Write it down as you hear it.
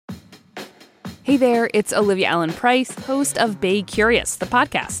Hey there, it's Olivia Allen Price, host of Bay Curious, the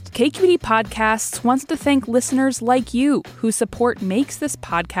podcast. KQED Podcasts wants to thank listeners like you whose support makes this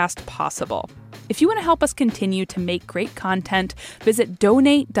podcast possible. If you want to help us continue to make great content, visit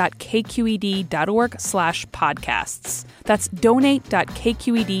donate.kqed.org/podcasts. That's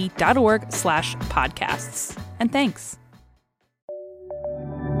donate.kqed.org/podcasts. And thanks.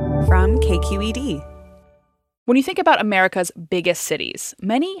 From KQED. When you think about America's biggest cities,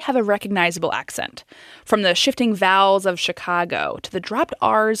 many have a recognizable accent. From the shifting vowels of Chicago to the dropped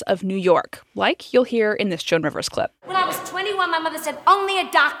R's of New York, like you'll hear in this Joan Rivers clip. When I was 21, my mother said, only a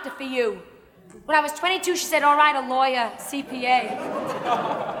doctor for you. When I was 22, she said, all right, a lawyer,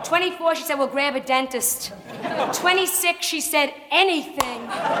 CPA. 24, she said, we'll grab a dentist. 26, she said, anything.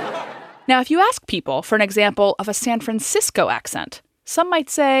 Now, if you ask people for an example of a San Francisco accent, some might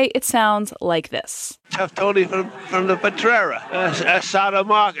say it sounds like this. Tough Tony from the Petrera, Sada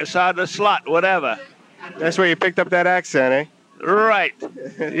Market, Sada Slot, whatever. That's where you picked up that accent, eh? Right.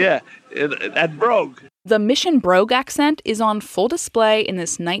 Yeah, at Brogue. The Mission Brogue accent is on full display in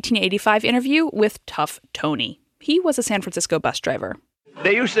this 1985 interview with Tough Tony. He was a San Francisco bus driver.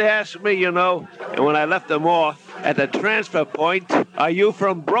 They used to ask me, and when I left them off at the transfer point, are you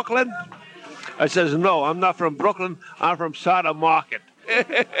from Brooklyn? I says, no, I'm not from Brooklyn. I'm from Sada Market.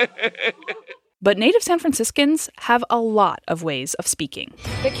 But native San Franciscans have a lot of ways of speaking.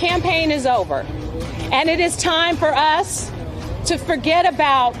 The campaign is over, and it is time for us to forget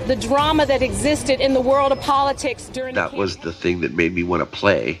about the drama that existed in the world of politics during That was the thing that made me want to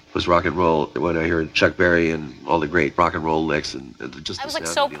play, was rock and roll. When I heard Chuck Berry and all the great rock and roll licks and just I was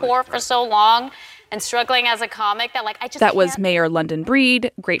so poor for so long and struggling as a comic that That was Mayor London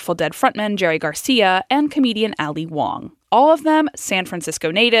Breed, Grateful Dead frontman Jerry Garcia, and comedian Ali Wong. All of them San Francisco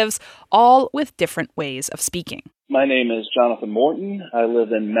natives, all with different ways of speaking. My name is Jonathan Morton. I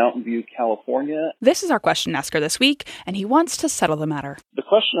live in Mountain View, California. This is our question asker this week, and he wants to settle the matter. The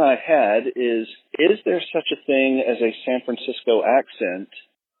question I had is there such a thing as a San Francisco accent?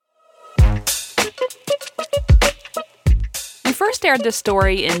 We first aired this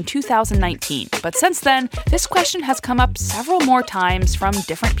story in 2019, but since then, this question has come up several more times from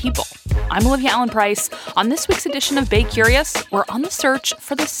different people. I'm Olivia Allen Price. On this week's edition of Bay Curious, we're on the search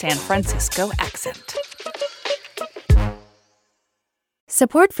for the San Francisco accent.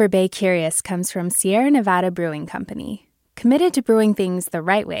 Support for Bay Curious comes from Sierra Nevada Brewing Company, committed to brewing things the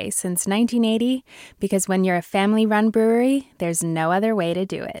right way since 1980, because when you're a family-run brewery, there's no other way to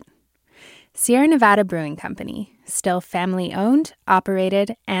do it. Sierra Nevada Brewing Company, still family-owned,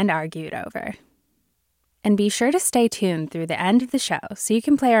 operated, and argued over. And be sure to stay tuned through the end of the show so you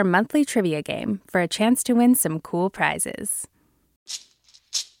can play our monthly trivia game for a chance to win some cool prizes.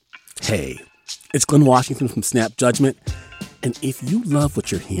 Hey, it's Glenn Washington from Snap Judgment. And if you love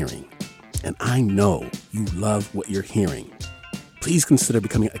what you're hearing, and I know you love what you're hearing, please consider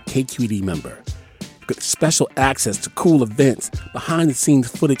becoming a KQED member. Get special access to cool events, behind-the-scenes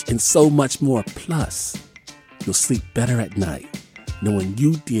footage, and so much more. Plus, you'll sleep better at night knowing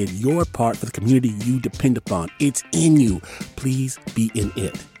you did your part for the community you depend upon. It's in you. Please be in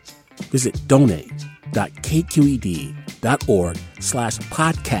it. Visit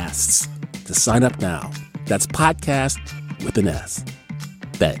donate.kqed.org/podcasts to sign up now. That's podcast with an S.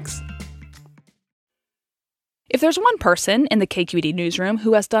 Thanks. If there's one person in the KQED newsroom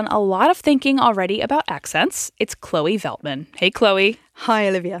who has done a lot of thinking already about accents, it's Chloe Veltman. Hey, Chloe. Hi,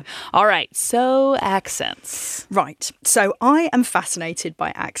 Olivia. All right, so accents. Right, so I am fascinated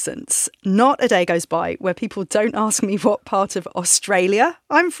by accents. Not a day goes by where people don't ask me what part of Australia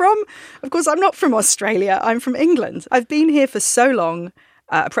I'm from. Of course, I'm not from Australia. I'm from England. I've been here for so long.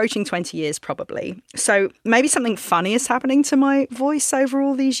 Approaching 20 years probably. So maybe something funny is happening to my voice over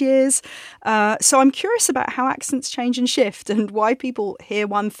all these years. So I'm curious about how accents change and shift and why people hear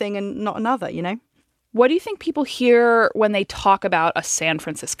one thing and not another, What do you think people hear when they talk about a San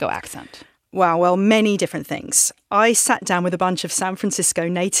Francisco accent? Wow, well, many different things. I sat down with a bunch of San Francisco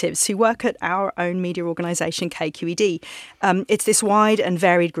natives who work at our own media organisation, KQED. It's this wide and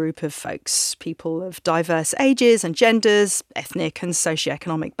varied group of folks, people of diverse ages and genders, ethnic and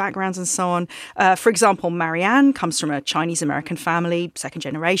socioeconomic backgrounds and so on. For example, Marianne comes from a Chinese-American family, second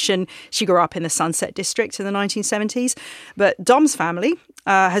generation. She grew up in the Sunset District in the 1970s. But Dom's family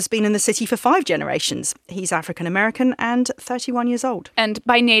has been in the city for 5 generations. He's African-American and 31 years old. And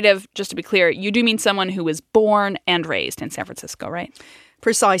by native, just to be clear, you do mean someone who was born and raised in San Francisco, right?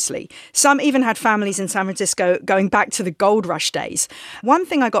 Precisely. Some even had families in San Francisco going back to the gold rush days. One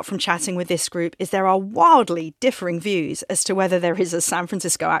thing I got from chatting with this group is there are wildly differing views as to whether there is a San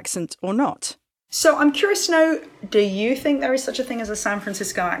Francisco accent or not. So I'm curious to know, do you think there is such a thing as a San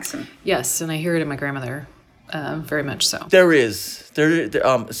Francisco accent? Yes, and I hear it in my grandmother. Very much so. There is.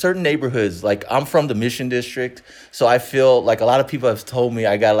 Certain neighborhoods, like I'm from the Mission District, so I feel like a lot of people have told me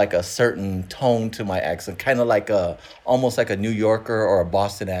I got like a certain tone to my accent, kind of like almost like a New Yorker or a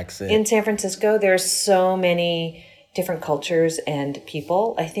Boston accent. In San Francisco, there's so many different cultures and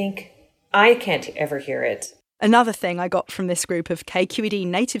people. I think I can't ever hear it. Another thing I got from this group of KQED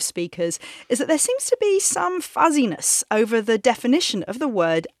native speakers is that there seems to be some fuzziness over the definition of the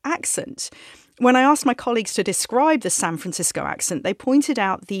word accent. When I asked my colleagues to describe the San Francisco accent, they pointed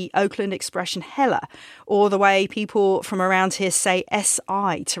out the Oakland expression hella, or the way people from around here say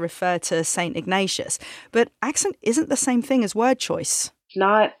SI to refer to St. Ignatius. But accent isn't the same thing as word choice. It's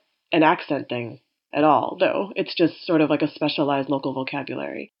not an accent thing at all, though. It's just sort of like a specialized local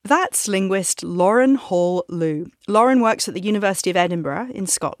vocabulary. That's linguist Lauren Hall-Lew. Lauren works at the University of Edinburgh in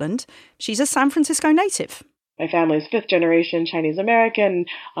Scotland. She's a San Francisco native. My family is fifth generation Chinese American.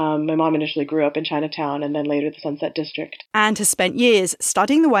 My mom initially grew up in Chinatown and then later the Sunset District. And has spent years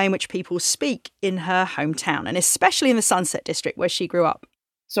studying the way in which people speak in her hometown, and especially in the Sunset District where she grew up.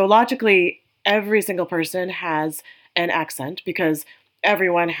 So logically, every single person has an accent because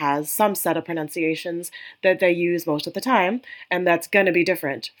everyone has some set of pronunciations that they use most of the time, and that's going to be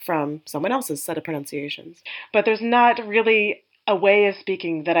different from someone else's set of pronunciations. But there's not really a way of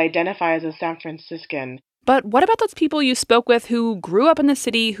speaking that identifies as San Franciscan. But what about those people you spoke with who grew up in the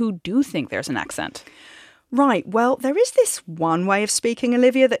city who do think there's an accent? Right, well, there is this one way of speaking,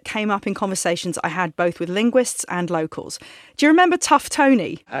 Olivia, that came up in conversations I had both with linguists and locals. Do you remember Tough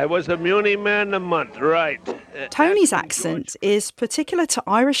Tony? I was a Muni man a month, right. Tony's accent is particular to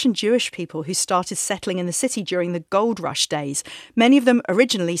Irish and Jewish people who started settling in the city during the Gold Rush days. Many of them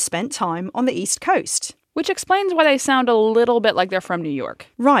originally spent time on the East Coast. Which explains why they sound a little bit like they're from New York.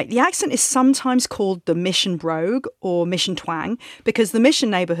 Right. The accent is sometimes called the Mission Brogue or Mission Twang because the Mission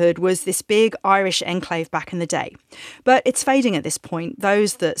neighbourhood was this big Irish enclave back in the day. But it's fading at this point.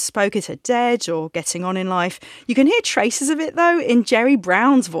 Those that spoke it are dead or getting on in life. You can hear traces of it, though, in Jerry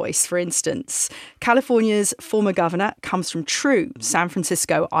Brown's voice, for instance. California's former governor comes from true San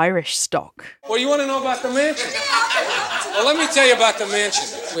Francisco Irish stock. Well, you want to know about the mansion? Well, let me tell you about the mansion.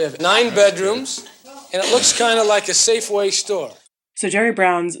 We have 9 bedrooms. And it looks kind of like a Safeway store. So Jerry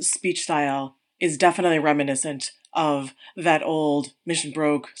Brown's speech style is definitely reminiscent of that old Mission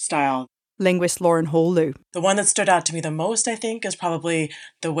Brogue style. Linguist Lauren Hall-Lew. The one that stood out to me the most, I think, is probably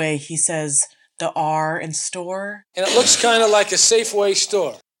the way he says the R in store. And it looks kind of like a Safeway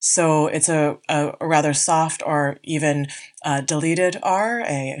store. So it's a rather soft or even deleted R,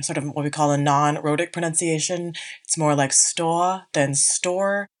 a sort of what we call a non-rhotic pronunciation. It's more like store than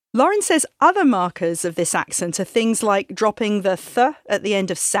store. Lauren says other markers of this accent are things like dropping the th at the end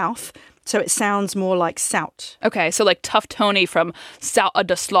of South, so it sounds more like Sout. Okay, so like Tough Tony from Sout of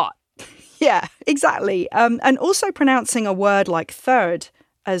the Slot. Yeah, exactly. And also pronouncing a word like third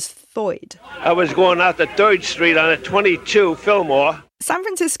as thoid. I was going out to 3rd Street on a 22 Fillmore. San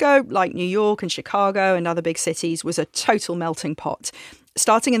Francisco, like New York and Chicago and other big cities, was a total melting pot.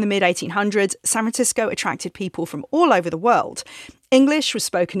 Starting in the mid-1800s, San Francisco attracted people from all over the world. English was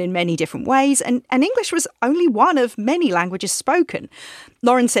spoken in many different ways, and English was only one of many languages spoken.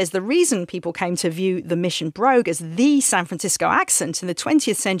 Lauren says the reason people came to view the Mission Brogue as the San Francisco accent in the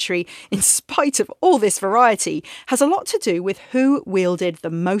 20th century, in spite of all this variety, has a lot to do with who wielded the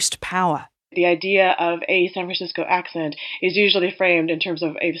most power. The idea of a San Francisco accent is usually framed in terms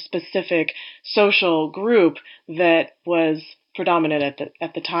of a specific social group that was predominant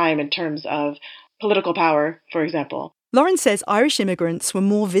at the time in terms of political power, for example. Lauren says Irish immigrants were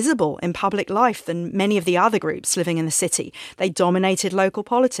more visible in public life than many of the other groups living in the city. They dominated local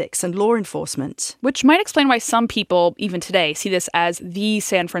politics and law enforcement. Which might explain why some people, even today, see this as the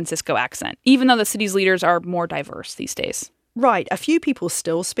San Francisco accent, even though the city's leaders are more diverse these days. Right, a few people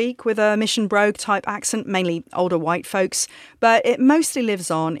still speak with a Mission Brogue type accent, mainly older white folks, but it mostly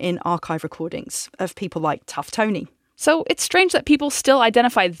lives on in archive recordings of people like Tough Tony. So it's strange that people still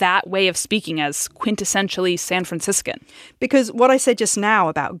identify that way of speaking as quintessentially San Franciscan. Because what I said just now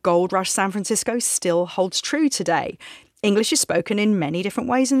about Gold Rush San Francisco still holds true today. English is spoken in many different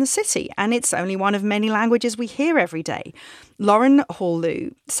ways in the city, and it's only one of many languages we hear every day. Lauren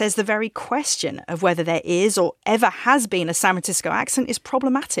Hall-Lew says the very question of whether there is or ever has been a San Francisco accent is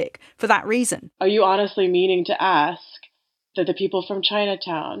problematic for that reason. Are you honestly meaning to ask that the people from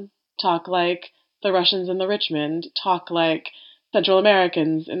Chinatown talk like the Russians in the Richmond, talk like Central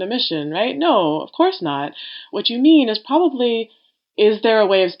Americans in the Mission, right? No, of course not. What you mean is probably, is there a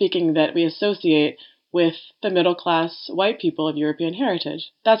way of speaking that we associate with the middle class white people of European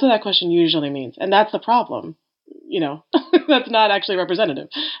heritage? That's what that question usually means. And that's the problem. That's not actually representative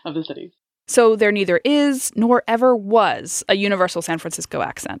of the city. So there neither is nor ever was a universal San Francisco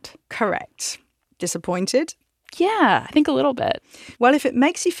accent. Correct. Disappointed? Yeah, I think a little bit. Well, if it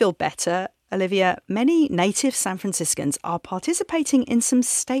makes you feel better, Olivia, many native San Franciscans are participating in some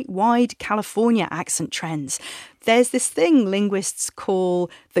statewide California accent trends. There's this thing linguists call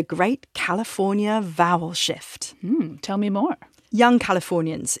the Great California Vowel Shift. Tell me more. Young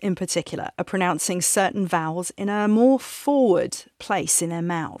Californians, in particular, are pronouncing certain vowels in a more forward place in their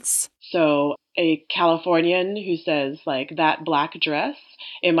mouths. So a Californian who says, like, that black dress,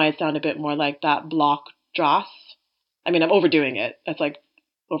 it might sound a bit more like that block dress. I mean, I'm overdoing it. That's like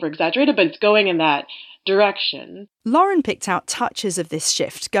over-exaggerated, but it's going in that direction. Lauren picked out touches of this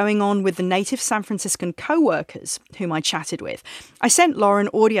shift going on with the native San Franciscan co-workers whom I chatted with. I sent Lauren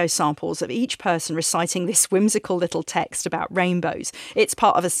audio samples of each person reciting this whimsical little text about rainbows. It's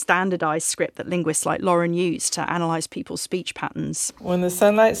part of a standardized script that linguists like Lauren use to analyze people's speech patterns. When the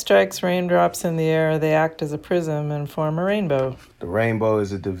sunlight strikes raindrops in the air, they act as a prism and form a rainbow. The rainbow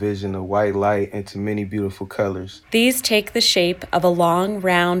is a division of white light into many beautiful colors. These take the shape of a long,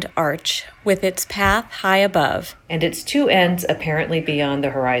 round arch with its path high above, and its two ends apparently beyond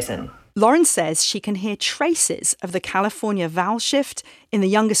the horizon. Lauren says she can hear traces of the California vowel shift in the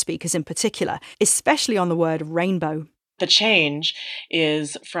younger speakers in particular, especially on the word rainbow. The change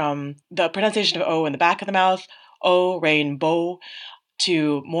is from the pronunciation of O in the back of the mouth, O, rainbow,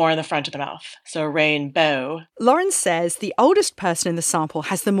 to more in the front of the mouth. So rainbow. Lauren says the oldest person in the sample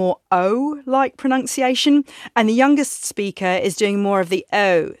has the more O-like pronunciation, and the youngest speaker is doing more of the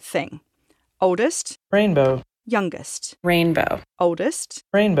O thing. Oldest. Rainbow. Youngest. Rainbow. Oldest.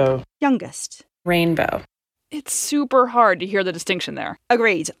 Rainbow. Youngest. Rainbow. It's super hard to hear the distinction there.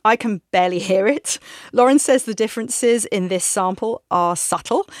 Agreed. I can barely hear it. Lauren says the differences in this sample are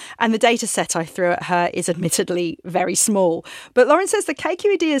subtle, and the data set I threw at her is admittedly very small. But Lauren says the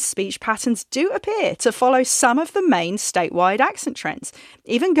KQED's speech patterns do appear to follow some of the main statewide accent trends,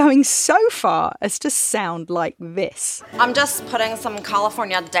 even going so far as to sound like this. I'm just putting some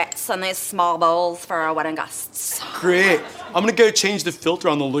California dicks in these small bowls for our wedding guests. Great. I'm gonna go change the filter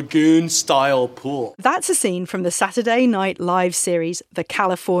on the lagoon-style pool. That's a scene from the Saturday Night Live series The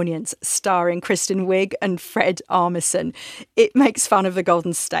Californians, starring Kristen Wiig and Fred Armisen. It makes fun of the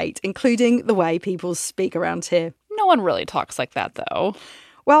Golden State, including the way people speak around here. No one really talks like that, though.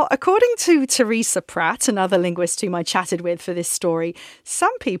 Well, according to Teresa Pratt, another linguist whom I chatted with for this story,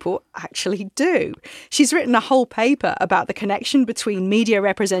 some people actually do. She's written a whole paper about the connection between media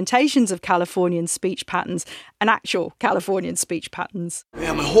representations of Californian speech patterns and actual Californian speech patterns.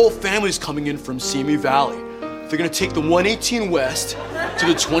 Man, my whole family's coming in from Simi Valley. They're gonna take the 118 West to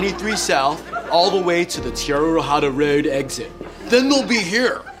the 23 South, all the way to the Tierra Rojada Road exit. Then they'll be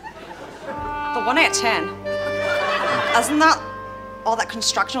here. The 118? Isn't that all that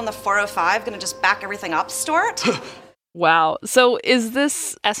construction on the 405 gonna just back everything up, Stuart? Wow. So is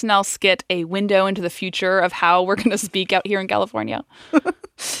this SNL skit a window into the future of how we're going to speak out here in California?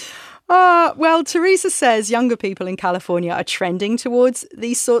 Well, Teresa says younger people in California are trending towards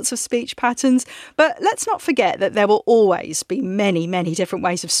these sorts of speech patterns, but let's not forget that there will always be many, many different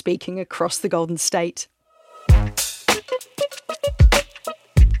ways of speaking across the Golden State.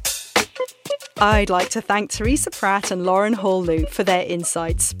 I'd like to thank Teresa Pratt and Lauren Hall-Lute for their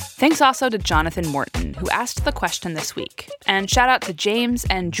insights. Thanks also to Jonathan Morton, who asked the question this week. And shout out to James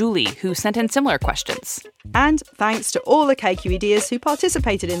and Julie, who sent in similar questions. And thanks to all the KQEDers who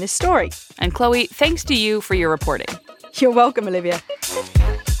participated in this story. And Chloe, thanks to you for your reporting. You're welcome, Olivia.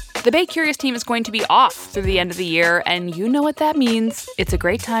 The Bay Curious team is going to be off through the end of the year, and you know what that means. It's a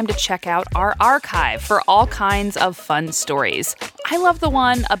great time to check out our archive for all kinds of fun stories. I love the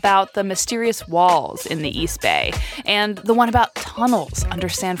one about the mysterious walls in the East Bay, and the one about tunnels under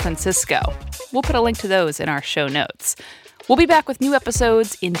San Francisco. We'll put a link to those in our show notes. We'll be back with new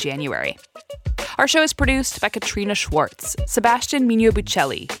episodes in January. Our show is produced by Katrina Schwartz, Sebastian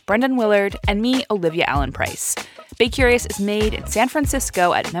Mignot-Buccelli, Brendan Willard, and me, Olivia Allen Price. Bay Curious is made in San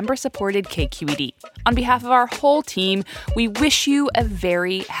Francisco at member-supported KQED. On behalf of our whole team, we wish you a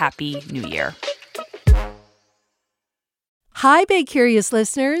very happy New Year. Hi, Bay Curious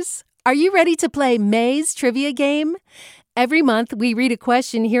listeners. Are you ready to play May's Trivia Game? Every month, we read a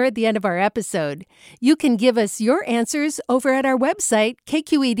question here at the end of our episode. You can give us your answers over at our website,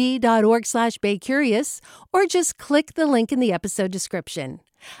 kqed.org/BayCurious, or just click the link in the episode description.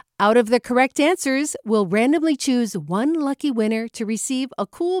 Out of the correct answers, we'll randomly choose one lucky winner to receive a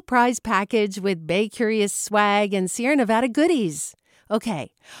cool prize package with Bay Curious swag and Sierra Nevada goodies.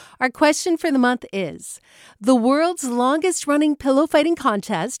 Okay, our question for the month is, the world's longest-running pillow fighting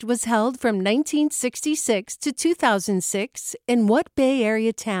contest was held from 1966 to 2006 in what Bay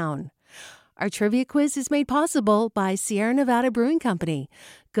Area town? Our trivia quiz is made possible by Sierra Nevada Brewing Company.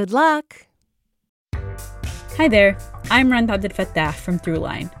 Good luck! Hi there, I'm Rand Abdel Fattah from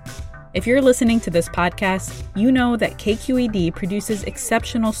Throughline. If you're listening to this podcast, you know that KQED produces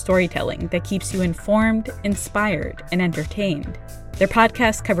exceptional storytelling that keeps you informed, inspired, and entertained. Their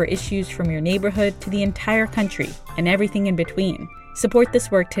podcasts cover issues from your neighborhood to the entire country and everything in between. Support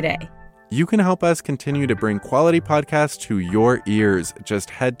this work today. You can help us continue to bring quality podcasts to your ears. Just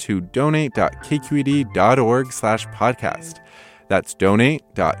head to donate.kqed.org/podcast. That's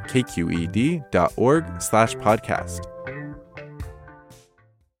donate.kqed.org/podcast.